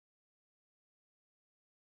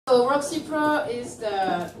So Roxy Pro is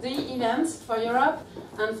the event for Europe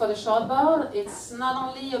and for the shortboard. It's not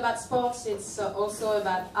only about sports, it's also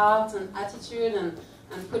about art and attitude and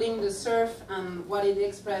putting the surf and what it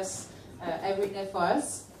expresses every day for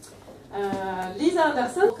us. Lisa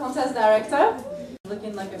Anderson, contest director.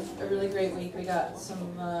 Looking like a really great week. We got some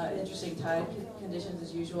interesting tide conditions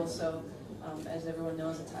as usual, so as everyone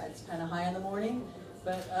knows, the tide's kind of high in the morning.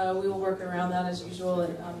 But we will work around that as usual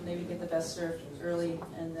and maybe get the best surf early.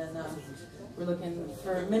 And then we're looking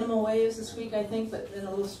for minimal waves this week, I think, but then a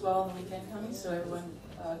little swell on the weekend coming. So everyone,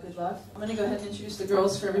 good luck. I'm going to go ahead and introduce the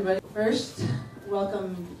girls for everybody. First,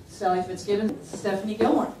 welcome Sally Fitzgibbon, Stephanie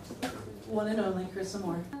Gilmore, one and only Chris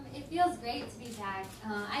Moore. It feels great to be back.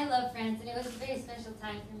 I love France, and it was a very special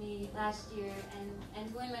time for me last year,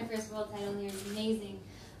 and to win my first world title here is amazing.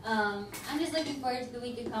 I'm just looking forward to the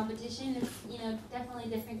week of competition. It's, you know, definitely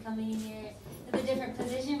different coming in here with a different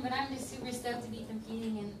position, but I'm just super stoked to be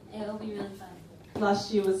competing, and it'll be really fun.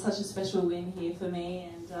 Last year was such a special win here for me,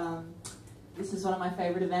 and this is one of my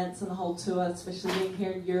favorite events on the whole tour, especially being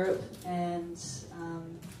here in Europe. And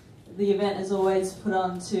the event is always put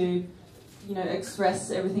on to, you know, express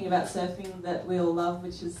everything about surfing that we all love,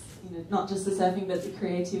 which is, you know, not just the surfing but the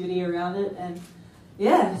creativity around it. And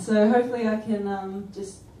yeah, so hopefully I can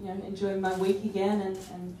just, you know, enjoy my week again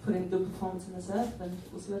and put in a good performance in the surf, and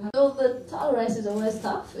we'll see what happens. Well, the title race is always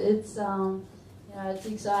tough. It's you know, it's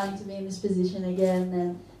exciting to be in this position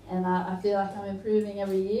again, and I feel like I'm improving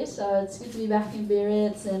every year. So it's good to be back in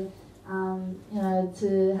Biarritz, and you know,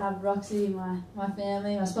 to have Roxy, my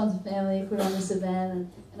family, my sponsor family, put on this event,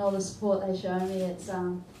 and all the support they show me.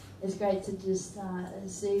 It's great to just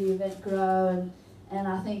see the event grow, and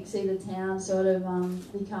I think see the town sort of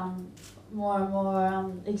become more and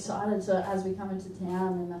more excited so as we come into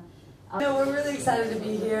town. And we're really excited to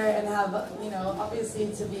be here and have, you know, obviously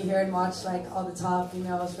to be here and watch like all the top, you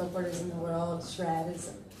know, snowboarders in the world shred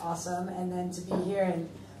is awesome, and then to be here and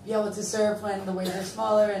be able to surf when the waves are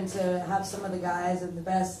smaller, and to have some of the guys and the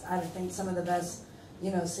best, I think some of the best,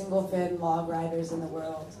 you know, single fin log riders in the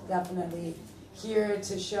world. Definitely here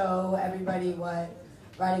to show everybody what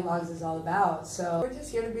riding logs is all about. So we're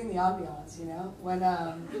just here to bring the ambiance, you know. When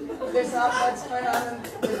there's not much going on,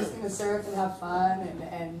 we're just going to surf and have fun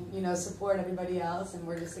and you know, support everybody else, and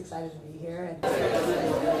we're just excited to be here.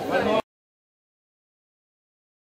 And